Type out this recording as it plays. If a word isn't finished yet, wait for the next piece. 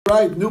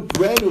right,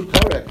 brand new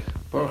Perek.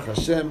 Baruch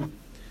Hashem.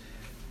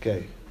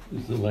 Okay.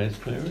 Is the last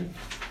Perek?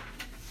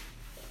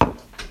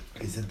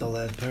 Is it the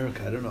last Perek?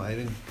 I don't know. I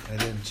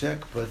didn't check,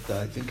 but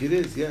I think it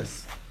is.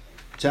 Yes,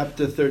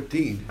 chapter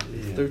 13.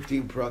 It's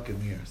 13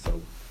 Perakim here,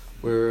 so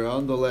we're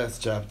on the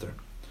last chapter.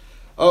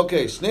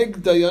 Okay, Shnei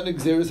Dayan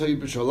Gzeros Hayu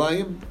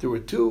b'Shalayim. There were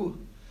two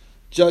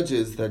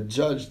judges that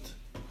judged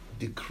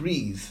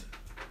decrees.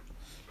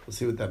 We'll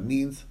see what that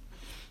means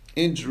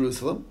in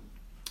Jerusalem.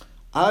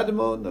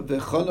 Admon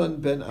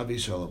v'Chanan ben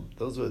Avishalom.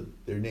 Those were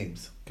their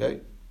names.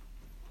 Okay.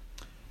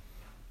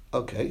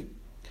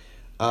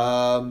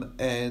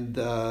 And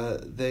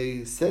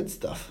they said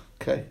stuff.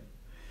 Okay.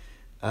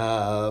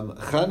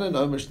 Chanan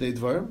Omer Shnei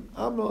Dvarim,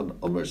 Amnon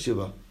Omer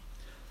Shiva.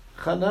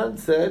 Chanan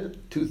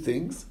said two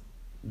things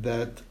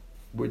that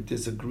were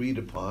disagreed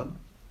upon.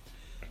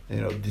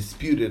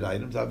 Disputed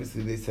items.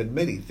 Obviously, they said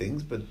many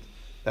things, but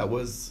that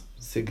was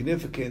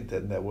significant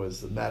and that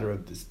was a matter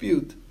of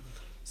dispute.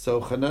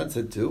 So Chanan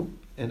said 2,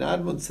 and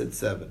Admon said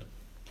 7.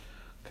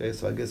 Okay,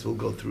 so I guess we'll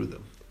go through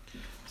them.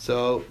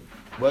 So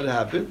what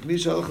happened?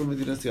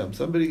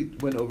 Somebody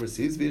went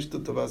overseas,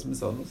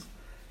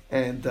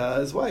 and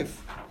his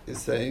wife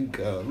is saying,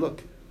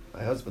 look,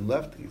 my husband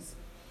left, he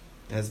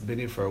hasn't been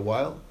here for a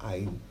while,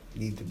 I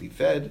need to be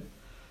fed.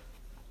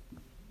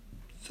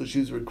 So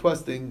she's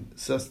requesting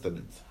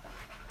sustenance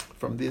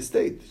from the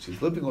estate.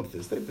 She's living off the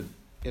estate, but,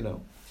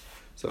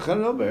 So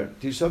Chanan Omer,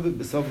 tishavit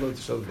b'savlo,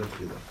 tishavit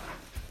b'tchila.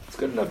 It's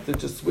good enough to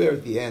just swear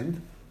at the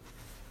end,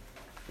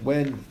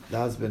 when the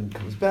husband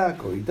comes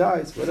back or he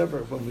dies, whatever,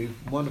 when we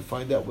want to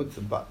find out what's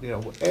about,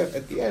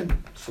 at the end,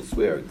 she'll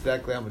swear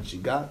exactly how much she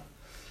got,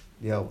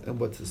 and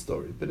what's the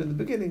story. But in the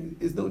beginning,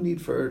 there's no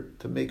need for her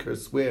to make her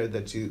swear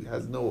that she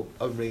has no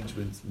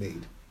arrangements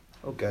made.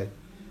 Okay,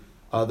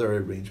 other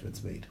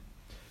arrangements made.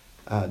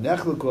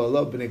 Nechlaku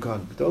alav b'nei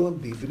Kohanim Gdolim.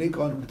 The b'nei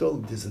Kohanim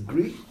Gdolim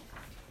disagree.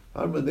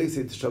 They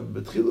say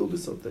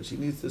that she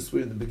needs to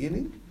swear in the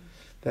beginning,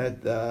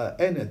 that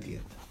and at the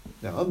end.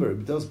 Now, Amar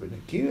Rabbi Dozer ben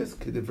Akinis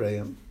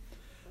K'divrayim.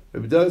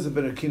 Rabbi Dozer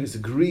ben Akinis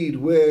agreed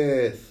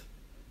with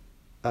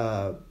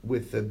the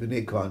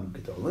Bnei Kohanim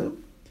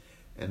Gedolim,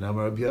 and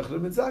Amar Rabbi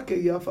Yochanan ben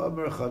Zakkai Yafa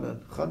Amar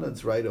Chanan.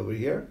 Chanan's right over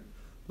here.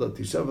 Lo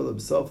tishavel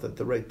himself that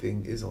the right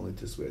thing is only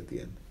to swear at the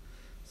end.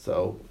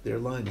 So they're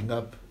lining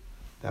up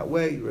that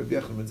way. Rabbi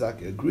Yochanan ben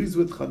Zakkai agrees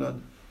with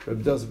Chanan.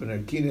 Rabbi Dozer ben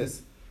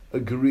Akinis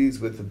agrees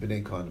with the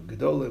Bnei Kohanim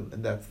Gedolim,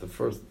 and that's the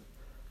first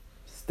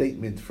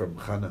statement from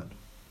Chanan.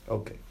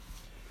 Okay.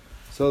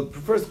 So the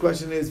first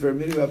question is,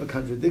 we have a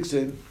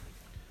contradiction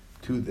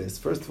to this.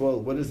 First of all,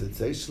 what does it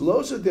say?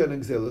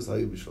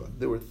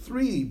 There were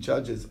 3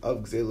 judges of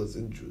Gzelos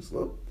in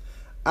Jerusalem.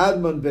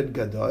 Admon ben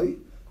Gadai,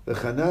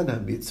 V'chanan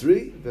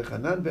ha-Mitzri,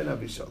 V'chanan ben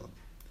Avishalom.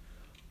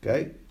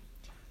 Okay?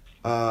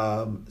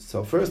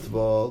 So first of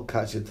all,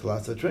 Kasha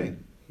Talasa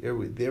train.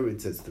 There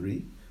it says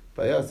 3.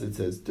 By us it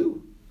says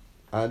 2.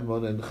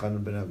 Admon and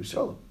Chanan ben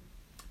Avishalom.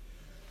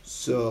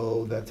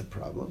 So that's a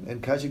problem.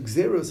 And Kasha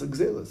Gzeros,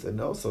 Gzelos.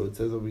 And also it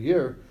says over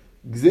here,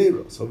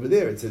 Gzeros. Over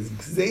there it says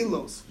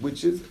Gzelos,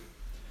 which is...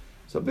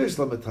 So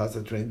Bishlam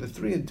Atasa train, the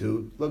 3 and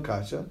 2, Lo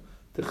Kasha,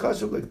 the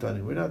Chashav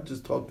Lektani. We're not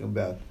just talking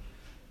about,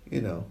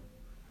 we're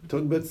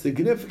talking about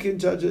significant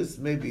judges,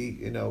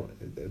 maybe,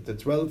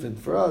 that's relevant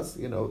for us,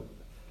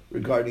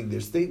 regarding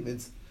their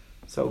statements.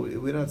 So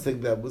we're not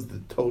saying that was the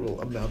total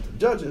amount of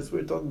judges.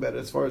 We're talking about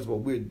as far as what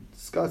we're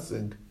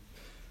discussing.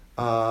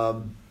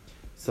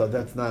 So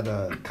that's not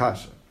a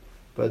kasha,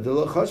 but the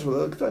lo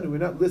chashva, we're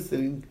not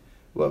listening.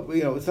 What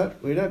it's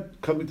not. We're not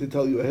coming to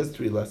tell you a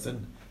history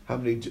lesson.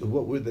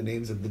 What were the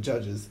names of the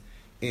judges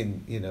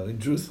in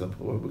Jerusalem?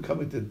 What we're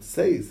coming to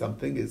say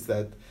something is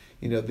that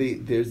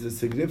there's a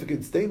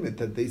significant statement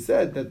that they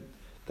said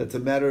that's a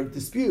matter of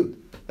dispute.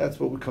 That's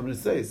what we're coming to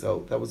say.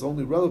 So that was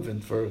only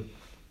relevant for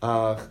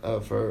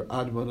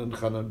Admon and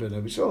Chanan ben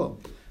Avishalom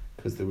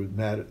because there was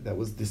matter that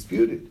was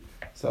disputed.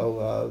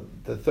 So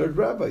the third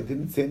rabbi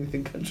didn't say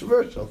anything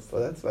controversial, so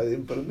that's why they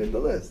didn't put him in the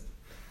list.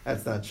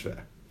 That's not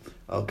shver.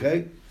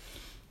 Okay?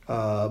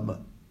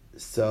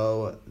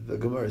 So the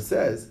Gemara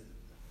says,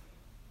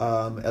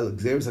 El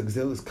Gzeros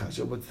HaGzelos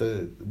Kasha, what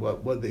the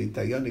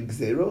Dayan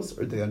Gzeros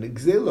or Dayan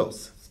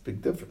Gzelos? It's a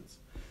big difference.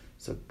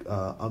 So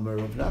Amar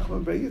Rav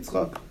Nachman Bar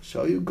Yitzchak,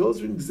 Shayu goes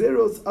from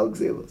Gzeros al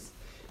Gzelos.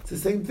 It's the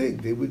same thing.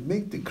 They would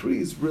make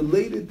decrees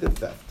related to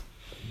theft.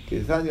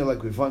 Ketanya,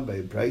 like we found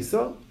by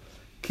Braisa,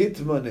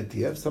 Kitma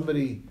netiev,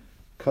 somebody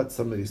cut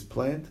somebody's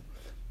plant.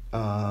 So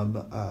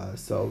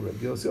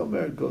Rabbi Yossi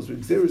Omer goes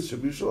with Gzeros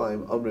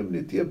Shabushalayim Omrim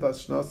netiev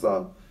bas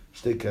shnasa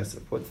shtei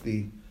kesef. What's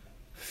the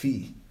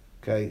fee?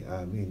 Okay,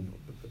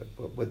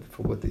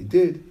 for what they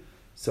did.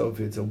 So if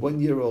it's a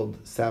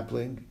 1-year-old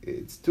sapling,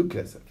 it's 2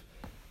 kesef.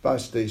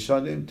 Bas shtei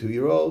shanim,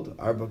 2-year-old,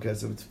 arba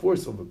kesef, it's 4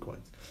 silver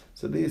coins.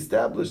 So they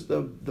established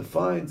the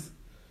fines.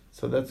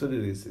 So that's what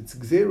it is. It's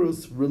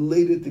Gzeros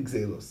related to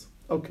Gzelos.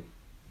 Okay.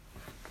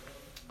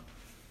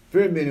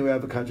 Very many we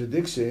have a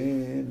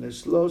contradiction. There are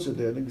 3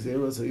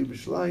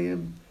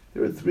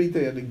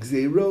 Dayanim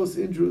Gzeros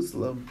in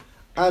Jerusalem.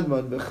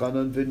 Admon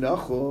v'Chanan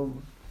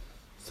v'Nachum.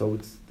 So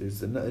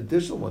there's an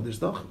additional one. There's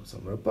Nachum. So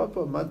Rav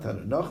Papa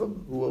Matan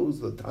Nachum, who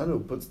owes the Tana, who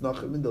puts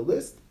Nachum in the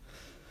list.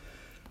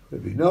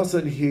 Rabbi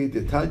Nosson, he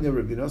the Tanya.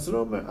 Rabbi Nosson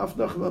Omer Af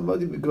Nachum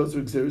Amadi because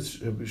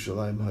Gzeres Rabbi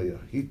Shalayim Haya.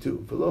 He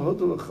too. V'lo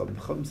Hodol Chum.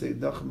 Chum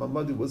said Nachum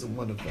Amadi wasn't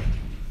one of them.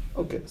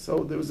 Okay,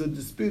 so there was a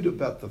dispute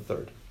about the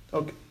third.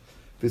 Okay,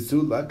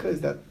 Visu Laka,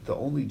 is that the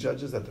only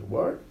judges that there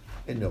were,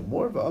 and no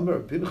more.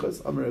 V'Amar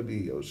Pinchas Amar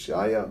Rabbi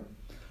Yoshaya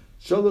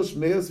Shalosh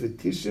Meos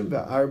V'Tishim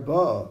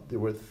VeArba. There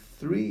were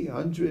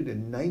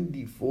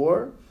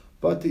 394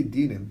 Bati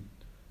Dinim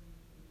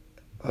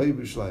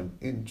Hayubishleim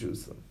in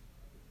Jerusalem.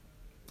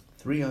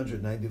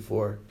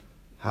 394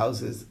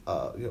 houses,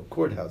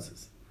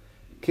 courthouses.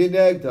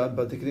 Kinegdan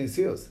Bati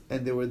Knesios,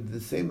 and there were the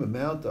same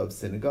amount of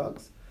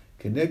synagogues.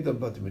 Kinegdan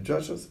Bati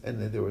Midrashos,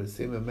 and then there were the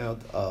same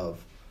amount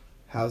of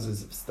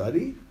houses of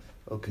study.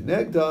 O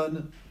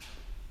Kinegdan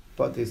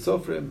Bati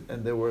Sofrim,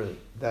 and there were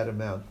that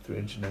amount,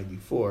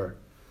 394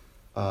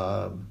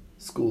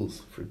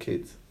 schools for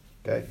kids.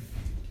 Okay,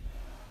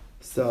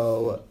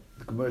 so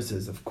the Gemara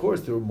says, of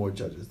course, there were more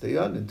judges.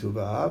 Dayan and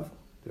Tuvahav,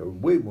 there were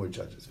way more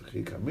judges.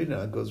 We're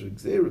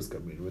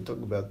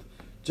talking about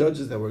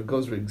judges that were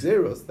Gozri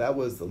Xeros. That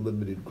was the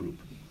limited group.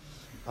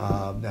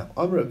 Now,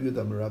 Amar Rav Yehuda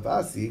Amar Rav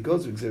Asi,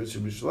 Gozri Xeros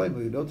Shemishulaim.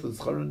 You know, to the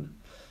Scharon,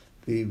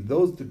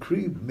 those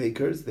decree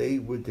makers, they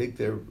would take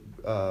their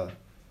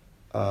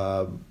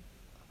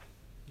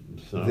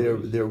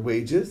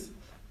wages.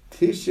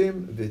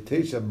 Tishim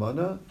v'teisha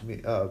mana,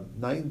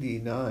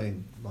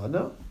 99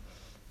 mana,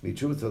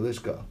 michumas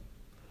halishka,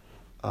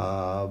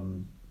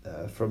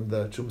 from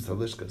the chumas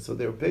halishka. So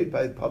they were paid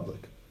by the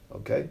public.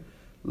 Okay,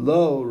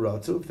 lo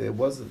ratu. If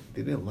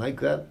they didn't like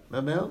that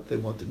amount, they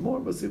wanted more.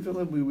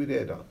 Masifim, we would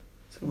add on.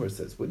 So Gemara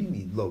says, what do you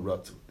mean lo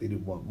ratu? They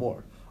didn't want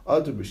more.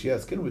 Adu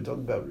b'shiaskin. We're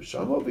talking about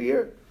Risham over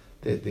here.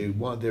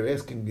 They're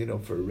asking,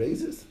 for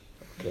raises.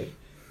 Okay,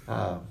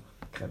 kind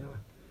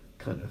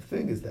of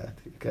thing is that.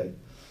 Okay.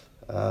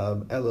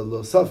 Ella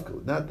lo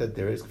safku. Not that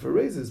they're asking for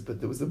raises, but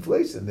there was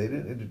inflation.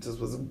 It just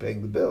wasn't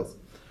paying the bills.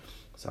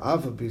 So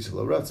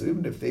so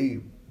even if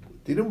they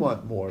didn't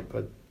want more,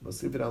 but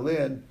Masifin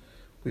Alein,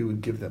 we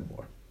would give them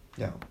more.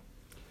 Now,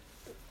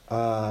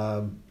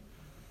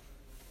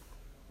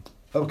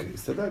 okay,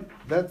 so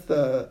that's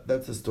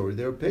the story.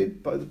 They were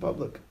paid by the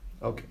public.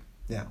 Okay,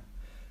 now,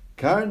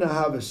 Karna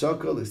have a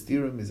shakal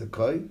istirim is a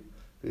koi,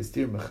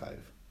 istir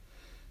mechayiv.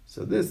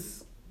 So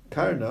this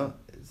Karna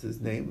is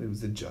his name. He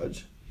was a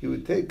judge. He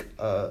would take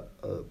a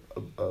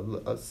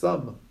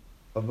sum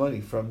of money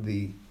from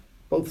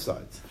both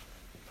sides,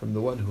 from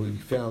the one who he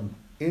found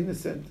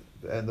innocent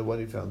and the one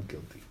he found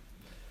guilty.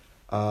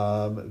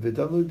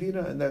 V'damlu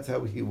dina, and that's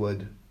how he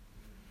would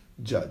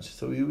judge.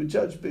 So he would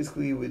judge,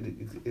 basically he would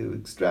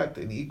extract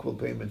an equal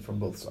payment from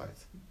both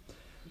sides.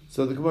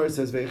 So the Gemara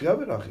says,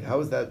 how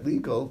is that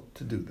legal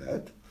to do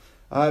that?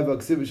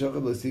 It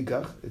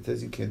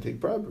says you can't take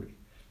bribery.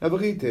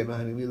 Maybe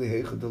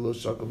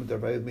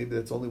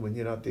that's only when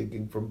you're not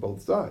taking from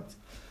both sides.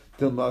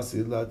 Because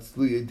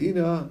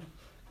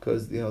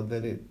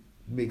then it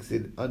makes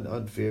it an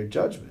unfair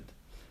judgment.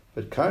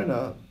 But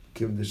Karna,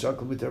 given the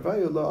shakal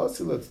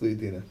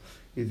mitarvayu,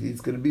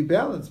 it's going to be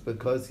balanced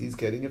because he's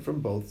getting it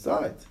from both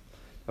sides.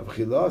 Even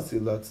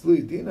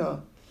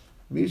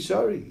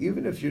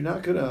if you're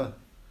not going to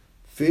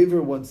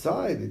favor one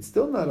side, it's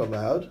still not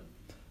allowed.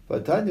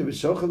 But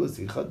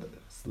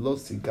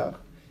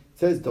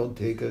says don't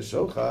take a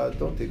shochad,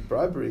 don't take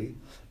bribery.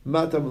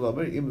 What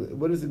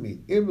does it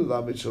mean? If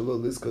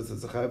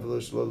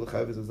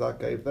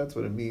that's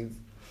what it means,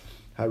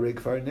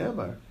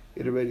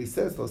 it already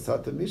says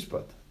Losata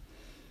Mishpat.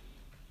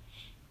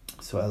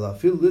 So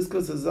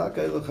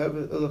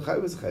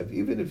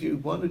even if you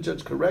want to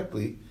judge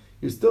correctly,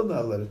 you're still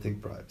not allowed to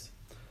take bribes.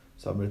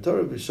 So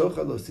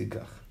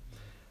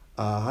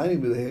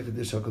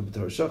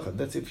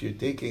that's if you're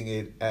taking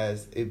it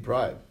as a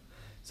bribe.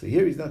 So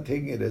here he's not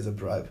taking it as a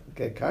bribe.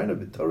 Okay, Karna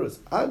b'Torah's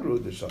agro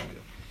d'shakil.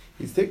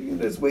 He's taking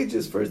it as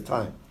wages first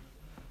time.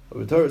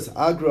 B'Torah's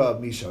agra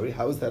mishari.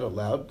 How is that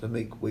allowed to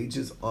make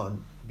wages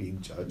on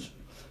being judged?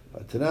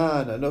 If you're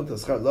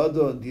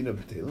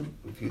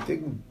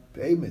taking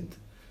payment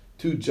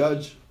to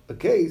judge a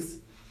case,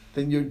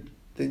 then your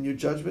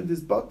judgment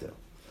is batel.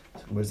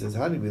 So Gemara says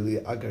hanimili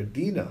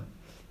agardina.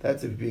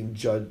 That's if you're being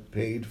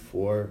paid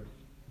for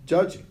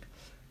judging.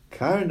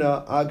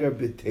 Karna agar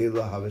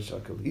b'tela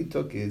havashakil.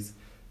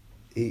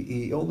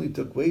 He only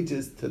took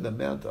wages to the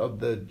amount of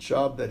the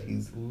job that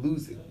he's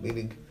losing,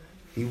 meaning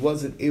he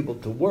wasn't able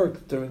to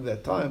work during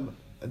that time,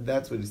 and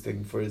that's what he's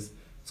taking for his.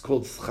 It's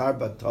called schar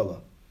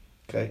batala.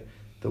 Okay,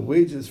 the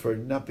wages for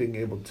not being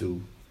able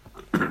to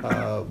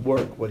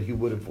work what he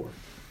would have worked.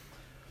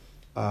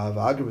 How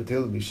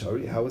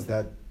is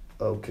that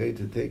okay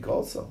to take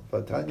also?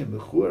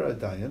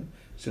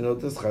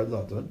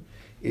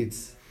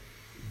 It's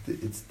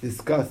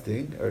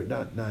disgusting or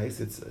not nice.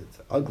 It's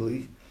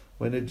ugly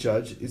when a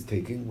judge is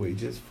taking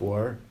wages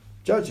for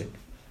judging.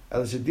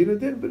 But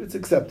it's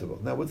acceptable.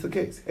 Now, what's the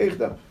case?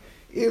 If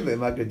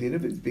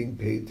it's being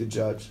paid to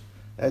judge,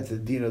 that's a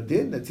dino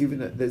din. That's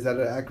even is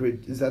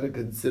that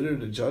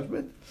considered a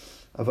judgment?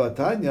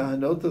 Avatanya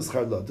hanotas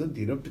charlotan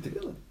dino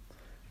b'teila.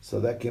 So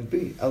that can't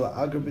be. Ela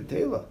agar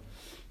b'teila.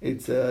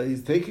 It's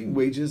he's taking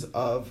wages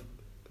of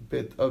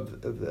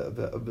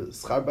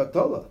schar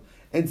batola,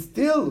 and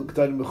still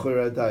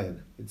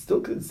it's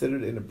still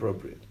considered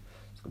inappropriate.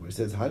 So it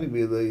says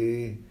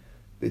hanimili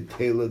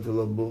b'teila de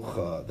la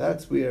mucha.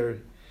 That's where,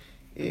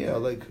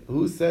 like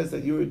who says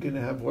that you were going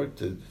to have work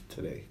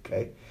today?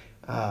 Okay,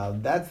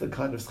 that's the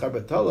kind of schar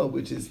batola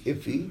which is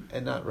iffy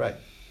and not right.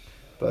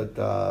 But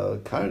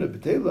karna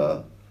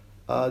b'teila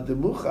the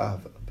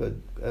muchav. But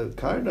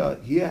Karna,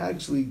 he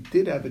actually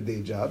did have a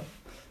day job,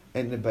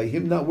 and by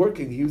him not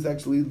working, he was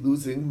actually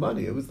losing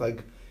money. It was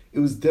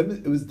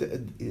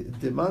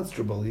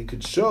demonstrable. He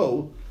could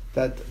show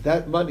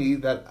that money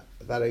that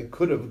I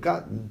could have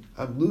gotten,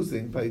 I'm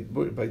losing by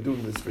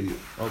doing this for you.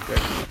 Okay,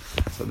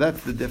 so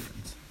that's the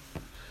difference.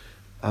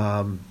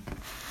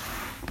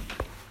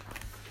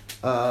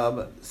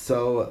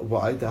 So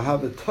why to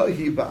have a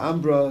tahi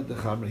ba'ambra the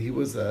chamra? He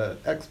was an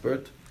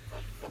expert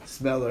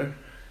smeller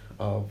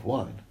of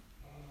wine.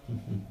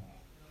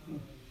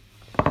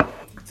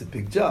 It's a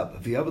big job.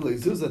 If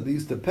Zuzah, they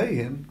used to pay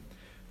him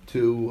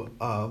to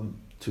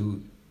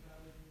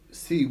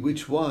see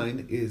which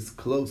wine is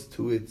close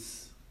to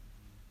its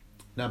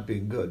not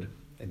being good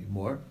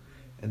anymore,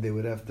 and they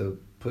would have to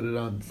put it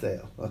on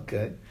sale.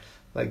 Okay,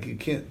 like you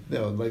can't,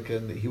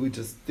 he would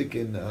just stick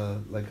in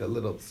like a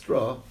little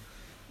straw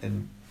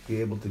and be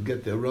able to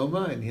get the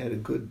aroma, and he had a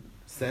good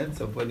sense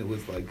of when it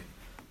was like,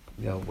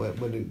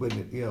 what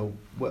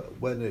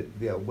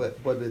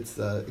its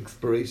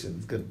expiration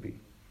is going to be.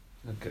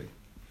 Okay.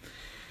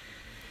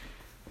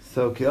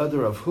 So Ki'ad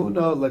Rav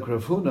Huna, like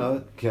Rav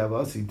Huna,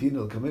 Ki'avasi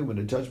Dino will come in when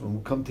the judgment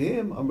will come to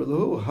him. Amr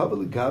Lahu,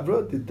 Havali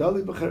Gavra,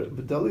 B'dali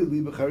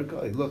Li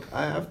B'charikai. Look,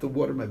 I have to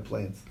water my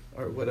plants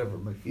or whatever,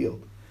 my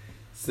field.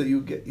 So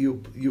you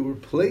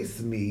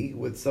replace me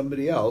with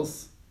somebody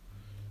else,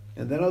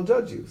 and then I'll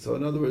judge you. So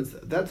in other words,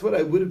 that's what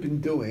I would have been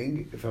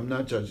doing if I'm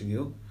not judging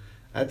you.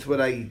 That's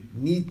what I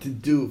need to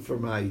do for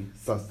my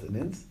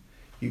sustenance.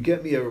 You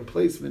get me a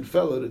replacement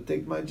fellow to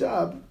take my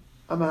job,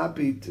 I'm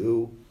happy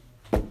to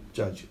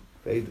judge you.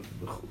 And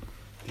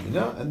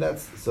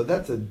that's a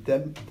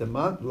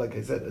like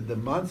I said, a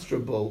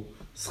demonstrable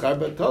schar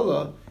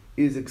batola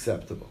is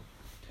acceptable.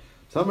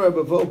 Look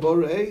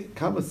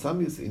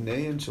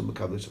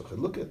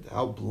at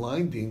how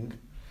blinding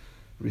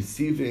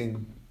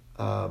receiving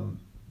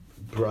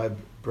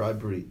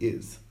bribery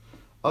is.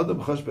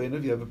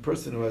 If you have a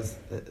person who has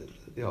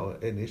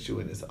an issue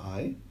in his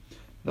eye,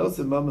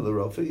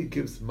 he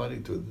gives money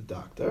to the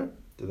doctor,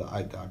 to the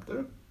eye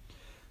doctor.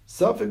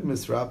 Suffolk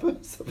misrapa.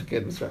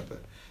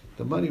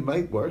 The money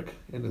might work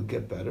and it'll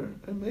get better,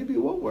 and maybe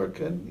it won't work,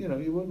 and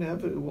you won't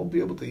have it. It won't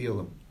be able to heal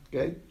him.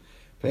 Okay,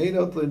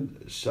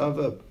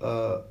 shava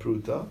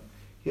pruta.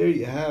 Here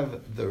you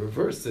have the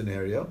reverse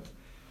scenario.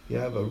 You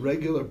have a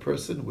regular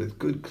person with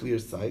good clear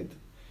sight.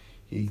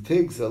 He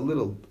takes a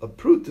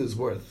pruta's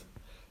worth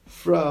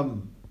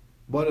from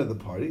one of the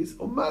parties,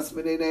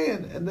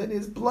 and then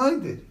he's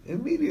blinded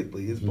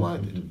immediately. He's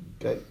blinded.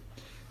 Okay.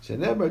 It's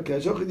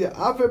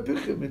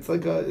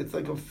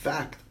like a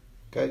fact.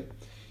 Okay,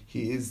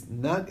 he is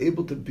not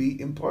able to be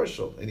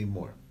impartial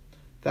anymore.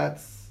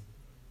 That's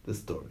the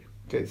story.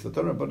 Okay, so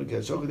okay,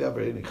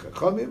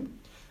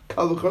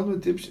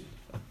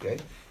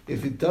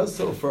 if it does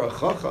so for a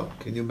chacham,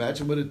 can you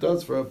imagine what it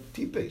does for a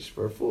tipesh,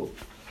 for a fool?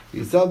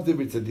 If it's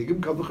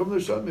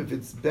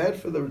bad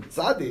for the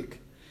tzaddik,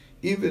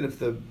 even if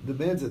the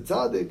man's a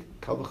tzaddik,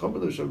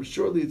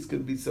 surely it's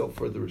going to be so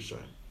for the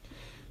Rishon.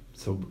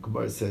 So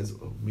Gemara says,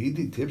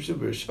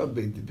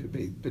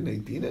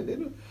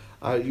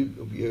 are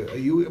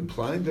you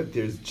implying that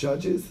there's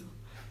judges,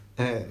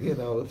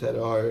 that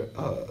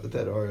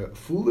are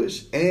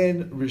foolish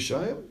and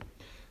Rishayim?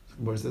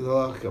 Gemara says,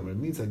 it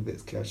means like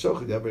this: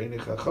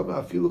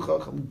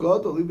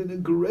 even a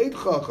great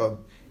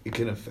chacham, it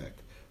can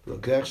affect.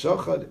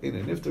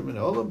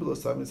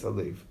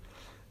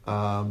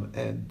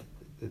 And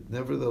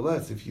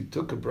nevertheless, if you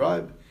took a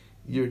bribe,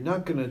 you're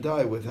not going to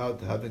die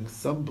without having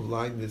some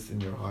blindness in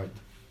your heart,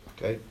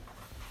 okay?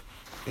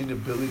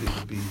 Inability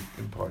to be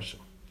impartial.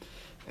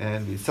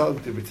 And Yisal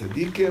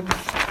Tzadikim,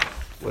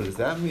 what does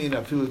that mean?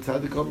 Afilu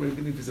Tzadik Omer,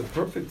 even if he's a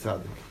perfect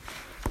Tzadik.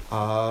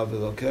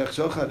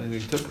 And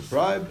he took a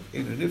bribe,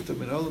 he's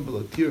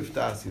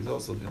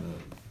also going to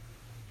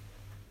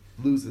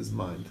lose his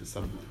mind to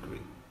some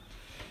degree.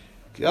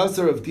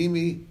 Kiasar of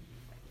Dimi,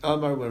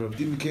 Amar, when Rav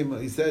Dimi came,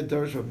 he said,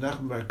 Darash Rav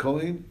Nachman Bar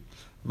Kohen,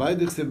 a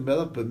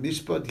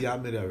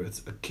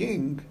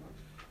king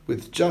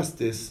with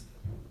justice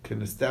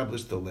can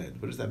establish the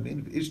land. What does that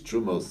mean? Ish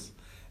Trumos,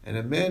 and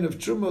a man of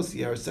Trumos,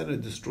 Yaharsena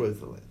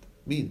destroys the land.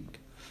 Meaning,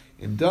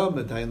 if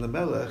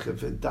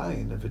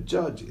a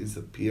judge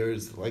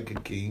appears like a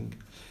king,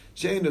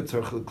 he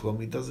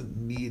doesn't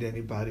need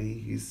anybody,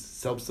 he's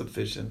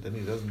self-sufficient, and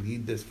he doesn't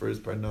need this for his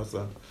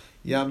parnasa.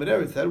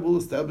 That will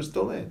establish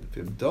the land.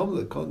 But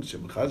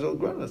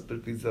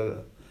if he's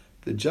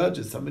the judge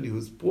is somebody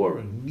who's poor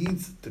and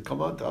needs to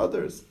come on to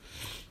others,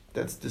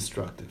 that's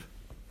destructive.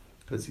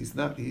 Because he's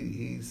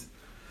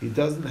He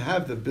doesn't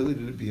have the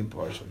ability to be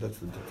impartial. That's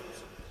the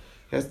difference.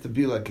 He has to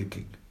be like a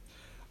king.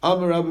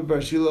 Amar Rabbi Bar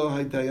Shilo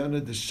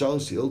Haydayana Deshal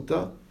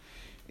Shilta.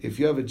 If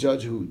you have a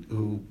judge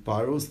who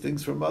borrows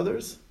things from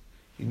others,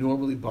 he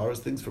normally borrows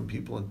things from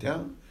people in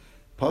town.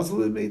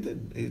 Puzzle made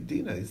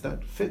Dina. He's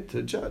not fit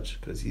to judge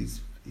because he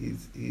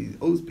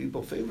owes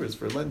people favors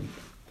for lending.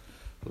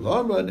 That's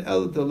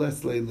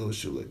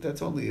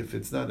only if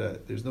it's not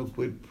there's no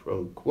quid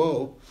pro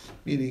quo,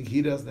 meaning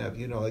he doesn't have,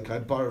 like I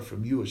borrow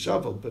from you a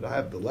shovel, but I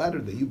have the ladder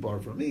that you borrow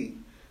from me.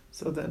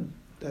 So then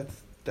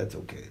that's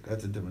okay.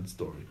 That's a different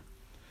story.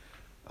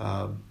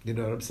 You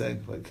know what I'm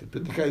saying? But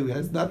the guy who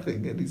has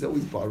nothing and he's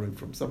always borrowing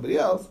from somebody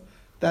else,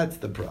 that's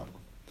the problem.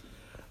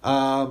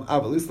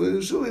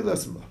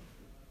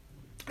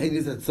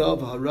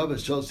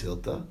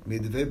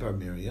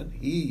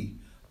 He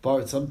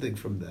borrowed something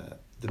from the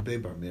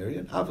Bebar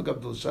Miriam,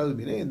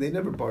 and they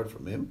never borrowed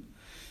from him.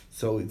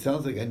 So it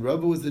sounds like, and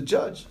Rabba was the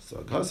judge. So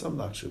Agasam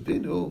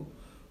Lakshubinu,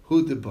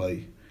 who the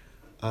boy?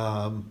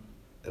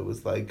 It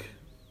was like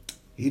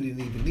he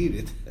didn't even need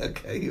it.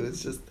 Okay, he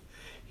was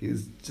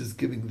just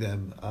giving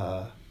them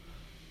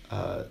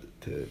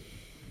to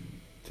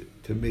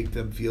make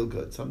them feel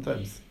good.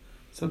 Sometimes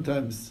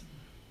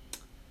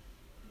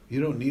you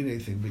don't need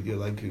anything, but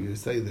you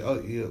say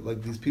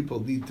that these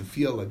people need to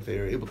feel like they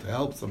are able to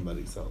help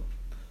somebody. So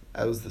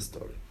that was the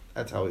story.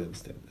 That's how we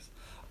understand this.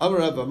 Amar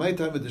Rabba, my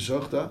time with the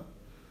shochta.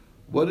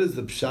 What is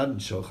the pshat in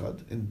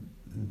shochad, in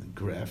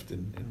graft,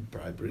 in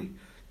bribery?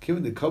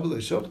 Given the kabbalah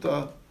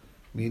shochta,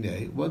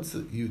 mine, once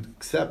you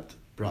accept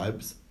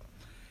bribes,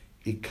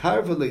 you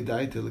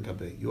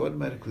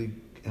automatically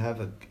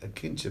have a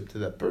kinship to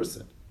that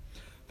person.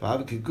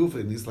 And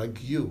he's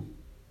like you.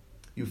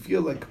 You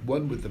feel like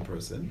one with the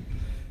person.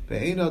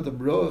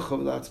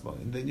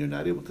 And then you're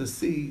not able to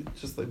see,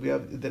 just like we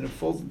have, then it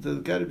falls into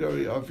the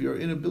category of your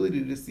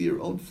inability to see your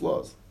own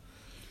flaws.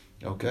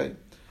 Okay?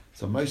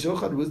 So my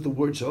shochad was the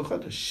word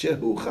shochad,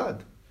 shehu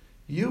chad.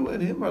 You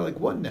and him are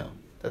like one now.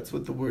 That's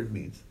what the word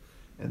means.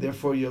 And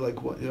therefore you're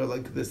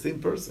like the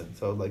same person.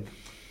 So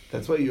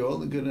that's why you're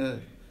only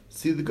gonna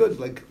see the good.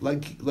 Like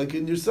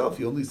in yourself,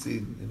 you only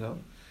see,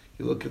 you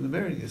look in the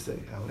mirror and you say,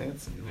 how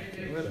handsome you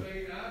look.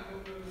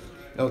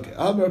 Okay,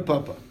 Amar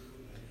Papa.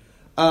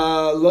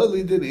 Lo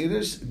lidin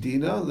inish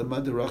dina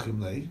lemad rachim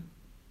lei,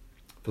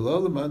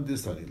 v'lo lemad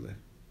disani lei.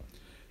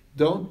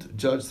 Don't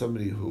judge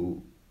somebody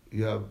who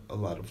you have a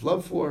lot of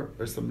love for,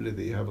 or somebody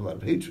that you have a lot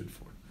of hatred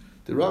for.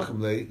 The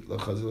rachim lei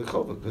lachazi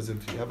lechova, because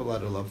if you have a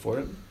lot of love for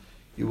him,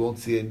 you won't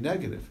see a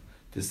negative.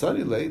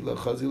 Disani lei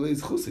lachazi lei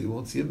zchusa, you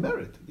won't see a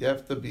merit. You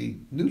have to be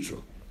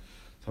neutral.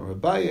 So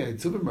Rabbaye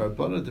hitzuvim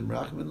rabbanon dem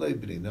rachim lei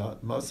b'nei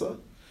masa.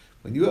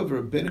 When you have a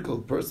rabbinical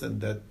person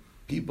that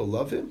people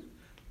love him,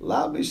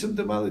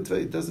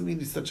 it doesn't mean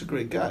he's such a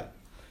great guy.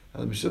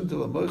 It's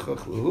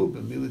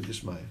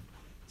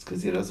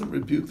because he doesn't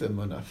rebuke them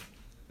enough.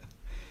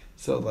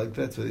 So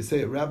that's what they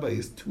say. A rabbi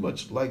is too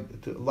much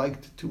liked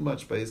too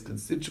much by his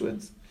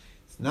constituents.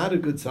 It's not a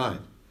good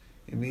sign.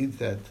 It means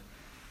that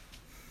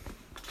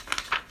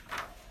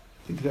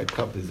I think that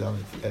cup is on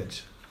its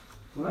edge.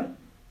 What?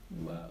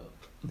 Wow.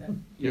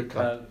 Your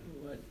cup.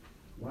 What?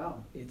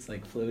 Wow. It's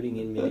like floating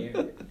in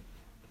midair.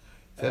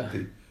 It's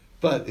empty.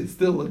 But it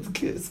still looks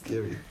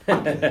scary.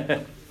 Good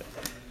night,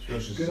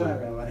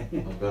 Rabbi.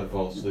 I'm about to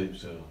fall asleep,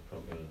 so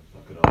I'm going to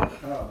knock it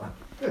off. Oh,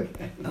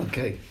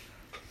 okay.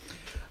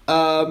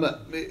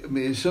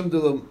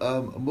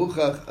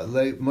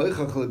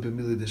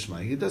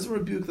 He doesn't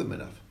rebuke them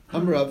enough. I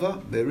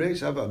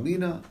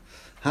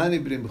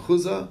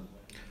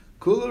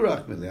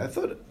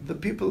thought the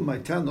people in my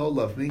town all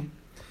love me.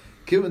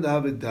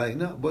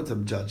 What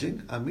I'm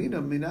judging,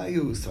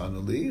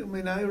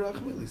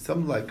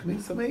 some like me,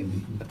 some hate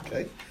me.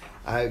 Okay,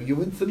 you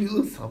win some, you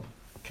lose some.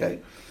 Okay,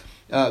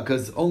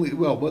 because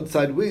one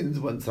side wins,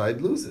 one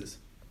side loses.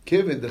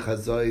 Once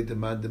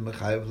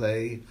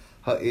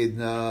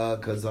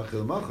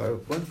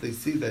they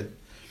see that,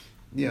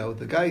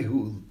 the guy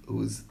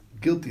who's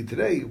guilty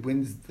today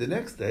wins the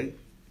next day,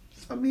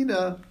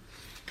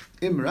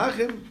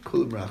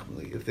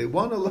 if they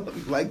want to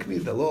like me,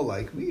 they'll all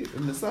like me.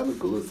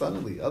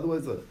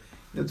 Otherwise,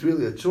 it's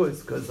really a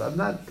choice because I'm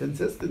not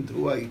consistent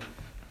who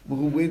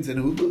wins and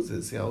who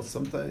loses.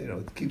 Sometimes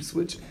it keeps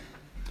switching.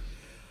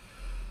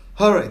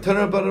 All right,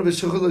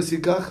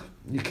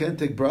 you can't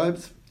take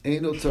bribes. We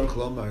don't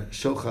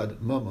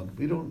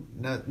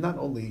not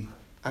only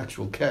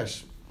actual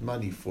cash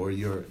money for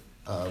your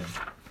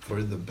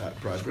for the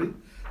bribery,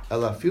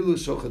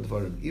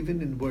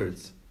 even in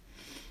words.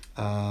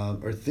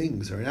 Or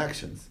things or in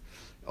actions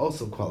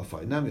also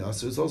qualify. Nami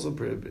also is also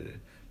prohibited.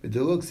 It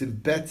didn't say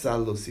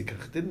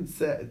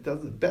it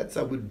doesn't.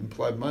 Betza would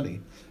imply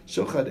money.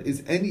 Shochad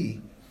is any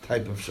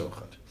type of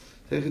shochad.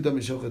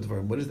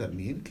 What does that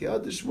mean?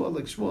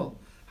 Like Shmuel,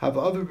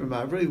 Hava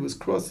B'Mavre was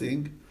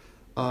crossing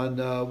on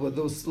with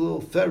those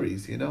little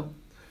ferries, and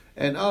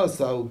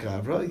Asau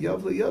Gavra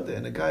Yavla Yada,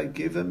 and a guy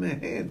gave him a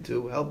hand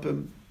to help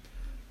him,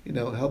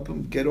 help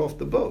him get off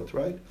the boat,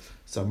 right?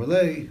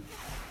 Samarlei.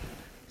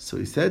 So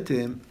he said to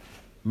him,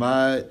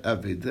 "My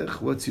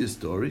avidech, what's your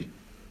story?"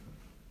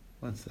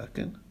 1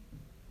 second.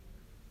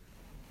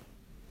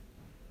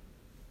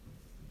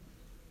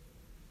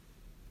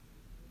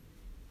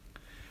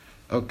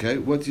 Okay,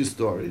 what's your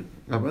story?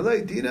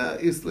 Amalei Dina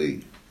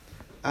Isli.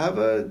 I have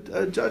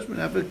a judgment,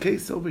 I have a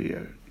case over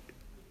here.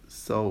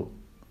 So,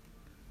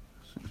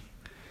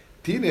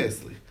 Dina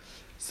Isli.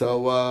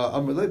 So,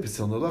 Amalei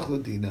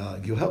Pisil Dina,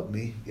 you help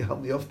me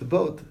off the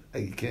boat.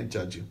 I can't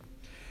judge you.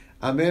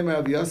 Amemar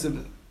Rav Yosef,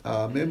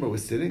 Amemar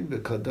was sitting, the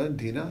Kadan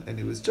Dina, and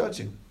he was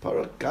judging.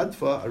 Parak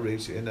Gadfa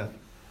Aresh, and a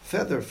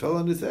feather fell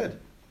on his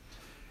head.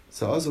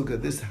 So, also,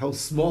 this is how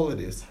small it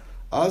is.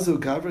 Azu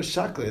Gavra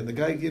Shakle, and the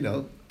guy,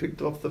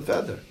 picked off the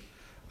feather.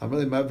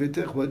 Amalei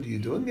Mavitech, what are you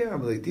doing here?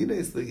 Amalei Dina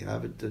Isli,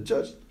 have it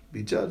judged,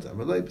 be judged.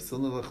 Amalei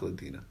Pisil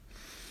Dina.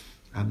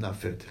 I'm not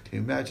fit. Can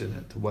you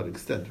imagine to what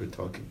extent we're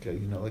talking? Okay,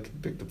 like he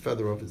picked the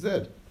feather off his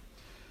head.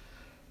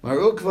 There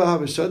was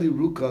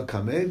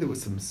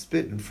some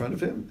spit in front of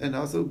him, and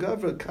also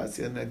Gavra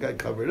Kasya, and that guy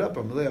covered it up.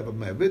 He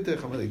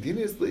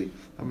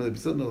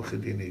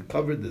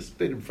covered the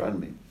spit in front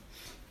of me,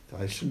 so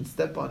I shouldn't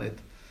step on it.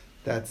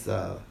 That's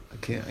I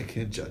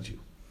can't judge you.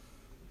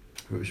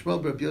 So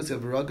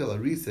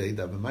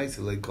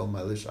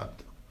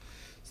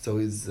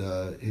his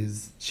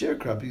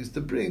sharecropper used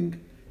to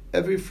bring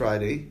every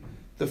Friday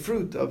the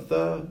fruit of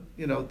the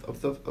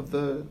of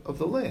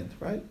the land,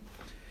 right?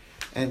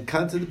 And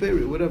kanta the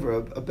berry, whatever,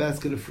 a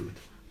basket of fruit.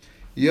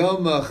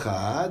 Yom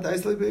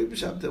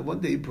Echad, one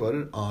day he brought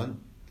it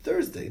on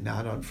Thursday,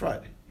 not on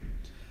Friday.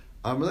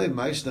 Amalei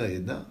Maishna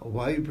Idna,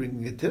 why are you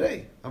bringing it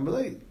today?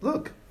 Amalei,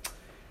 look,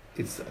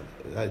 it's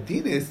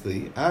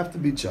Dinisli, I have to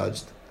be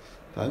judged.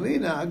 I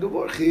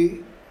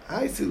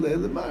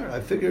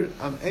figured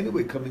I'm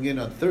anyway coming in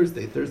on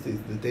Thursday. Thursday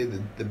is the day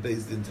that the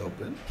Beis Din's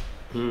open.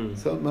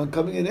 So I'm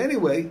coming in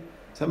anyway,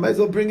 so I might as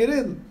well bring it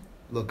in.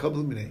 Look,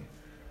 couple of minutes.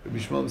 Rabbi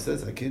Shmuel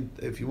says, I can't.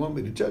 If you want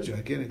me to judge you,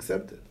 I can't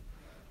accept it.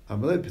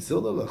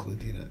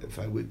 If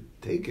I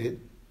would take it,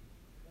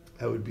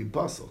 I would be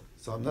puzzled.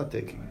 So I'm not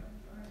taking it.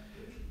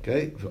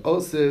 Okay.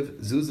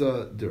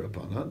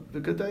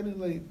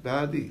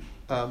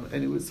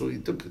 Anyway, so he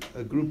took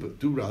a group of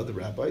two other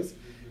rabbis,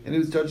 and he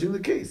was judging the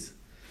case.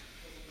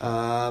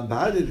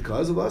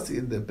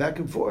 In the back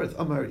and forth,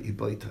 Amar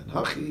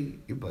Ibaytanachi.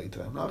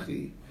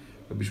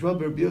 Rabbi Shmuel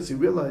bar Yossi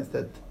realized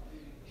that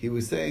he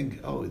was saying,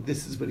 "Oh,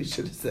 this is what he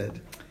should have said."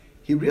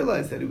 He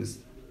realized that he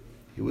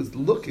was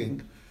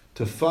looking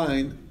to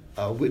find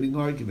a winning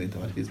argument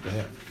on his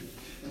behalf.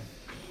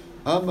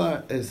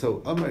 Amar, he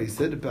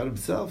said about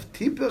himself,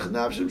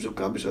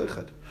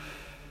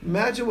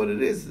 imagine what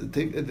it is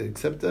to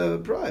accept a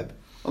bribe.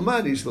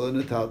 I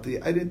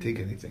didn't take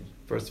anything.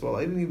 First of all,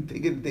 I didn't even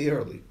take it a day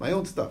early. My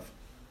own stuff.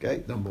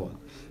 Okay, number one.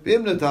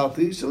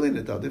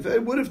 If I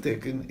would have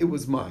taken, it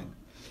was mine.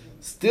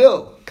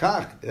 Still,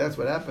 that's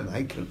what happened.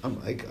 I can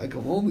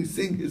only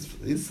sing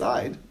his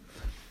side.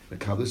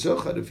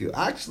 If you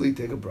actually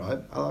take a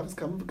bribe, Allah is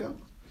come.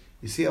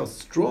 You see how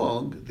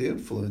strong the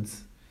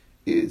influence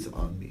is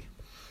on me.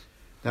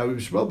 Now, Rabbi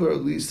Shmuel bar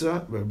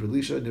Elisha,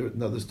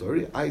 another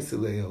story.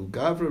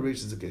 Gavra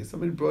raises a case.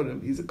 Somebody brought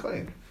him. He's a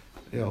kohen.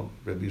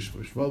 Rabbi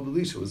Shmuel bar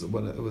Elisha was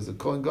a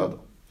kohen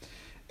gadol,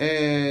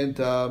 and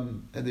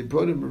they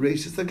brought him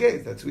raises a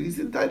case. That's what he's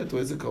entitled to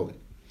as a kohen.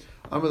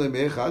 Amalei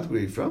Me'echad, where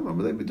are you from?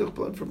 Amalei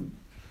Me'duch, from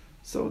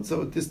so and so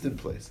a distant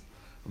place.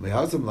 What?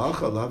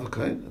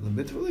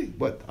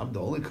 I'm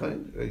the only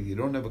kohen? You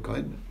don't have a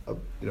kohen?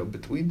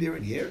 Between there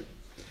and here?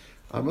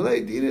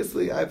 Amalei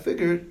Dinisli, I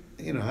figured,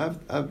 I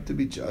have to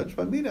be judged.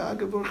 I have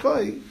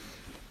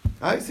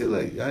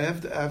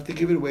to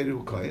give it away to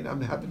a kohen.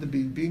 I'm happy to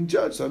be being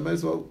judged, so I might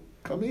as well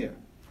come here.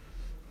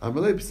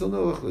 Amalei Pisil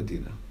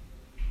Ladina.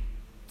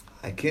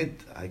 I can't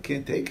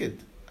take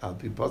it. I'll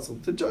be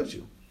puzzled to judge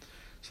you.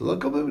 So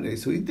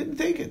he didn't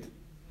take it.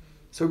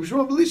 So Rabbi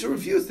Shmuel bar Elisha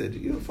refused it.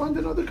 You find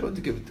another kohen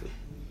to give it to.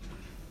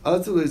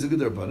 Also, there's a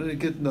good rabbanon, and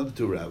get another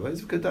two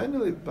rabbis.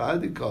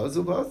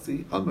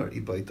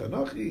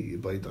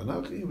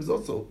 He was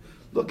also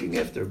looking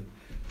after him.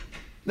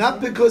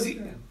 Not because he...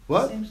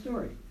 What? Same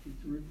story.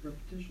 It's a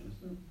repetition,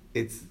 isn't it?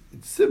 It's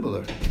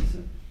similar.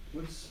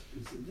 What's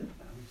the difference?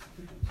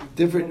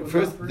 Different.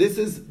 First, this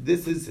is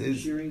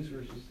his... Shearings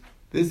versus...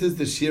 This is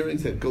the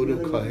shearings that go to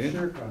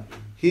kohen.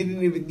 He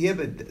didn't even... Yeah,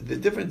 but the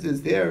difference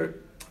is there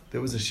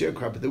was a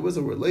sharecropper. There was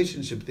a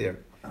relationship there.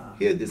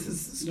 Here, this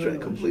is a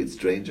complete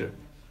stranger.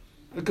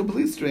 A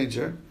complete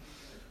stranger.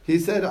 He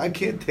said, I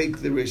can't take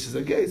the Rishis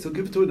Agay, so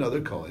give it to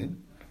another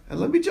kohen, and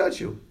let me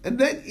judge you. And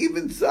then,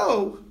 even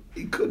so,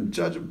 he couldn't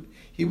judge him.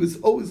 He was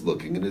always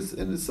looking in his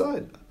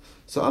side.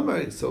 So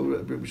Rabbi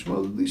Shmuel bar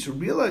Elisha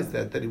realized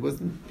that he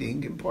wasn't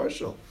being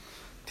impartial.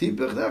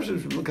 Even if I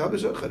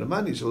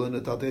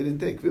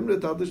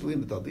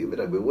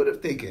would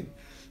have taken,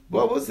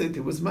 what was it?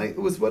 It was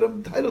what I'm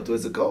entitled to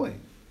as a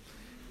kohen.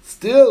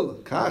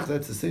 Still,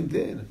 that's the same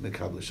thing.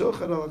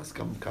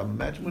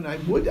 Imagine when I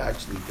would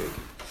actually take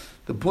it.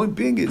 The point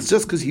being, it's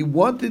just because he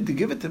wanted to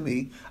give it to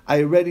me.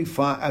 I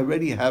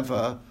already have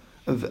I'm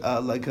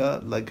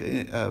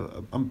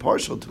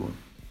partial to him.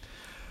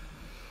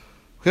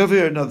 We have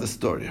here another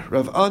story.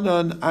 Rav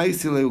Anan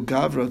Aisileu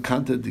Gavra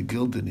Kanta de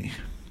Gildani,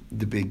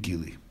 the big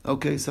Gili.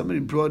 Okay, somebody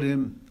brought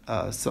him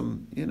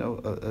some,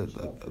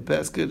 a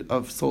basket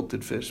of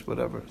salted fish,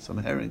 whatever, some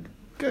herring.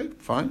 Okay,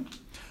 fine.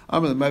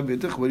 I'm like, what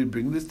do you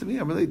bring this to me?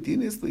 I'm like,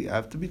 dinasly, I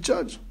have to be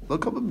judged.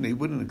 Look up at me, he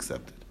wouldn't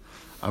accept it.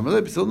 I'm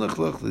like,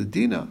 the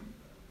dina.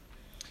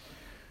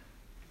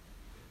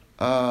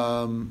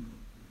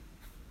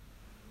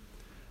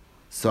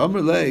 So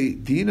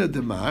Amrlei Dina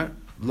Demar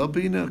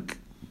Labina.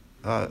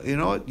 You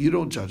know what? You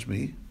don't judge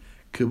me.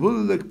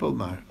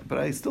 But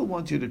I still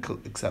want you to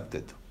accept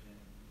it.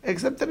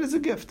 Accept it as a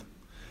gift.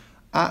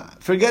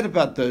 Forget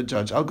about the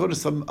judge. I'll go to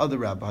some other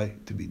rabbi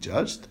to be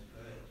judged.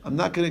 I'm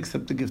not going to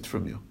accept the gift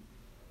from you.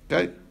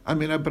 Okay?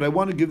 But I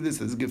want to give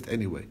this as a gift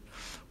anyway.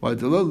 Don't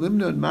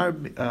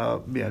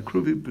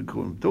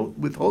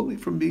withhold me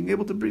from being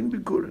able to bring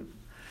bikurim.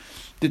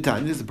 The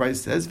Tanya, the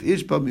Bryce says,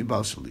 lechem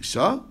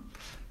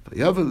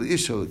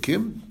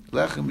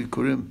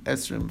bikurim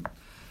esrim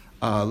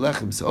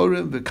lechem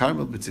seorim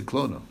v'karmel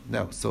b'tziklono.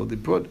 Now, so they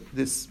brought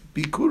this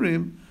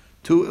bikurim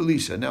to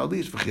Elisha. Now,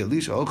 Elisha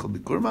ochel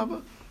bikurim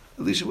ava.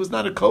 Elisha was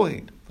not a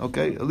Kohen.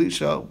 Okay,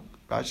 Elisha,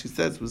 Rashi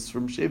says, was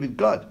from Shevet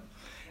Gad,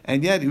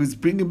 and yet he was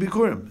bringing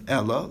bikurim.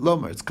 Ella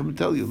lomar, it's come to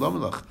tell you,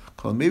 lomalach.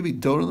 Maybe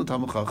doron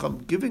l'tamid chacham,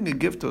 giving a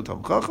gift to a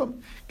tamid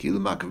chacham, kilu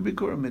makriv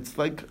bikurim. It's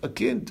like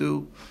akin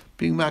to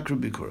being makriv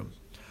bikurim.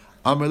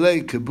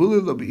 Amarlei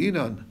kebuli lo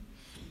b'inan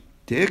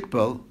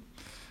teikbel.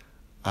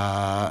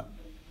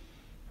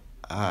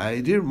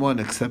 I didn't want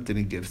to accept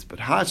any gifts, but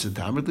hashet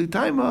tamid li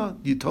taima.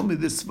 You told me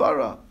this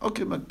svara.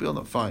 Okay,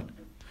 makbilna, fine.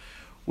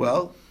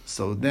 Well,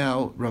 so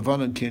now Rav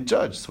Anan can't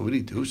judge. So what did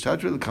he do?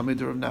 Shadri l'kamei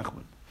to Rav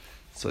Nachman.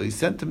 So he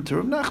sent him to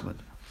Rav Nachman.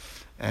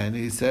 And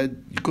he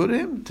said, you go to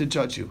him to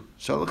judge you.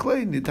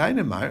 Shalachlei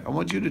nitainamar, I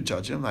want you to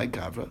judge him like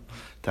Gavra.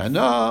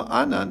 Tana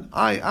Anan,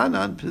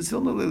 Anan,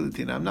 Pesilna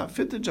Lilitina, I'm not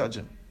fit to judge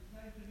him.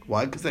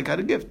 Why? Because I got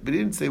a gift, but he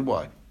didn't say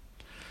why.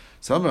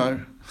 So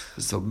Rav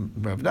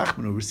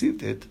Nachman, who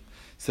received it,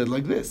 said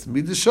like this,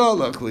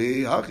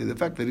 the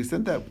fact that he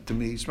sent that to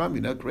me,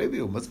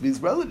 must be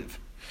his relative.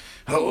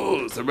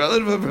 Oh, it's a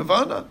relative of Rav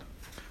Anan.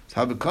 So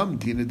how it come?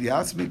 Dina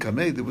Diasmi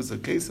Kameh, there was a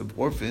case of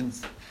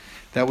orphans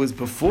that was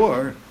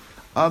before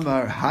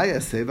Amar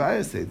Hayase,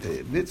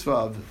 the mitzvah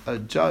of a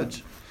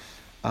judge,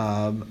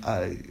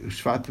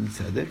 Shvatim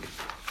Tzedek,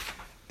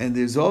 and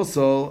there's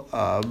also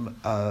an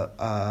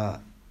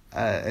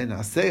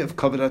asay of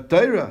Kavod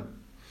Torah.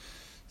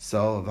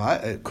 So,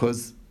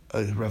 because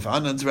Rav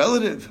Anan's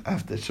relative, I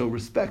have to show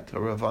respect to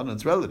Rav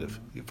Anan's relative.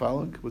 You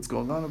following what's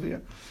going on over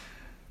here?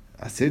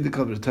 Asay the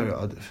Kavod Torah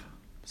Adiv.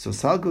 So,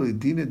 Salgul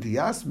Dina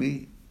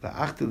Diasmi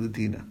La'achta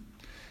Ladina.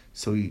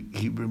 So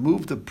he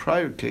removed the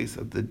prior case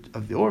of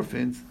the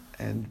orphans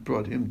and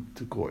brought him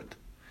to court.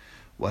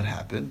 What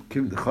happened?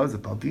 Kim the Chazah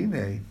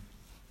Paldine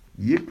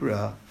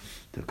Yikra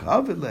the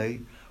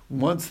Kavale.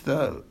 Once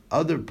the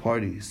other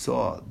party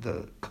saw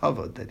the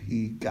kavod that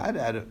he got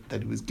at it,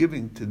 that he was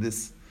giving to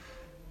this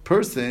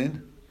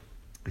person,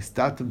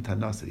 Istatim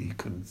Tanasa,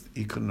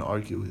 he couldn't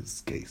argue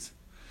his case,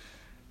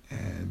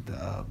 and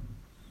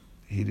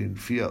he didn't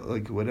feel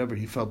like whatever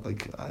he felt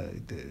like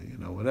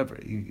whatever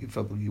he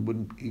felt like he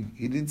wouldn't.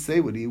 He didn't say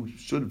what he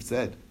should have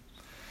said,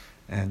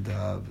 and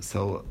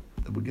so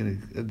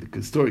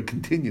the story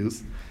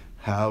continues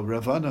how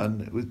Rav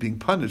Anan was being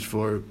punished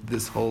for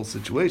this whole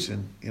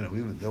situation.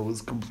 Even though it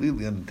was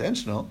completely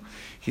unintentional,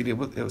 it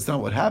was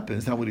not what happened.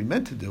 It's not what he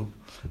meant to do.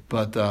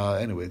 But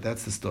anyway,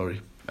 that's the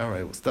story. All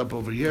right, we'll stop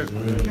over here.